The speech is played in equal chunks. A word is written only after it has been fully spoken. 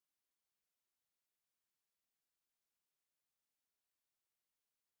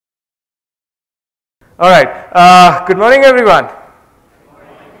All right. Good morning, everyone.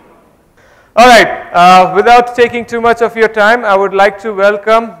 All right. Without taking too much of your time, I would like to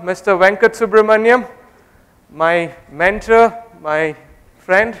welcome Mr. Venkat Subramaniam, my mentor, my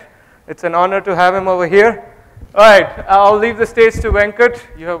friend. It's an honor to have him over here. All right. I'll leave the stage to Venkat.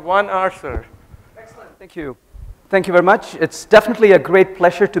 You have 1 hour, sir. Excellent. Thank you. Thank you very much. It's definitely a great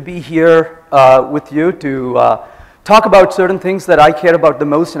pleasure to be here with you to talk about certain things that I care about the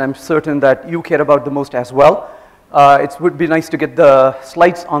most, and I'm certain that you care about the most as well. It would be nice to get the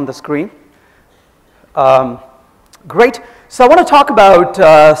slides on the screen. Great. So I want to talk about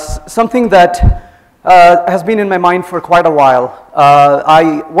something that has been in my mind for quite a while.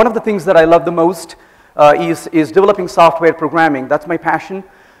 One of the things that I love the most is developing software programming. That's my passion.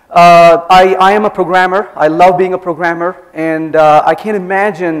 I am a programmer. I love being a programmer, and I can't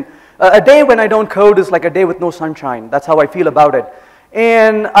imagine a day when I don't code is like a day with no sunshine. That's how I feel about it.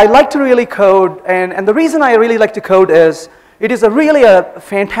 And I like to really code, and the reason I really like to code is it is really a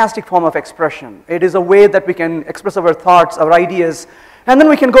fantastic form of expression. It is a way that we can express our thoughts, our ideas, and then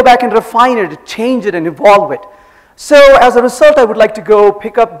we can go back and refine it, change it, and evolve it. So as a result, I would like to go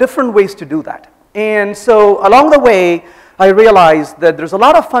pick up different ways to do that. And so along the way, I realized that there's a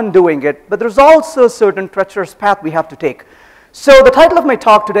lot of fun doing it, but there's also a certain treacherous path we have to take. So the title of my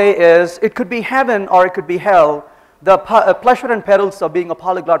talk today is, it could be heaven or it could be hell, the pleasure and perils of being a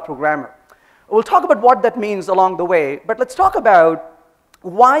polyglot programmer. We'll talk about what that means along the way, but let's talk about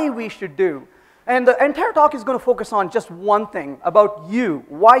why we should do. And the entire talk is going to focus on just one thing, about you.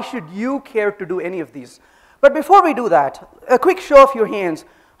 Why should you care to do any of these? But before we do that, a quick show of your hands.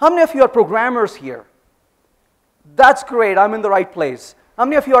 How many of you are programmers here? That's great, I'm in the right place. How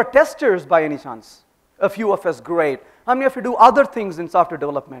many of you are testers by any chance? A few of us, great. How many of you do other things in software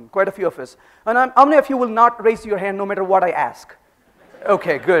development? Quite a few of us. And how many of you will not raise your hand no matter what I ask?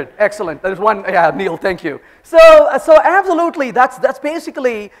 Okay, good, excellent. There's one, yeah, Neil, thank you. So absolutely, that's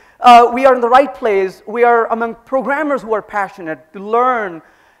basically, we are in the right place. We are among programmers who are passionate to learn.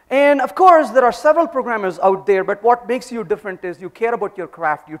 And of course, there are several programmers out there, but what makes you different is you care about your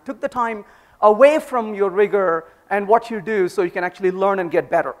craft. You took the time away from your rigor and what you do so you can actually learn and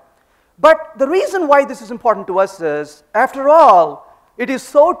get better. But the reason why this is important to us is, after all, it is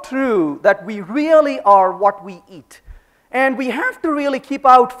so true that we really are what we eat. And we have to really keep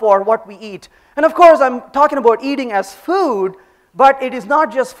out for what we eat. And of course, I'm talking about eating as food, but it is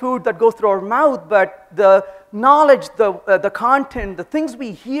not just food that goes through our mouth, but the knowledge, the content, the things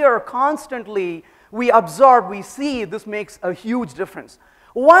we hear constantly, we absorb, we see, this makes a huge difference.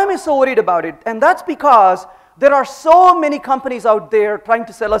 Why am I so worried about it? And that's because there are so many companies out there trying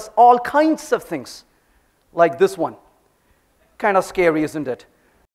to sell us all kinds of things, like this one. Kind of scary, isn't it?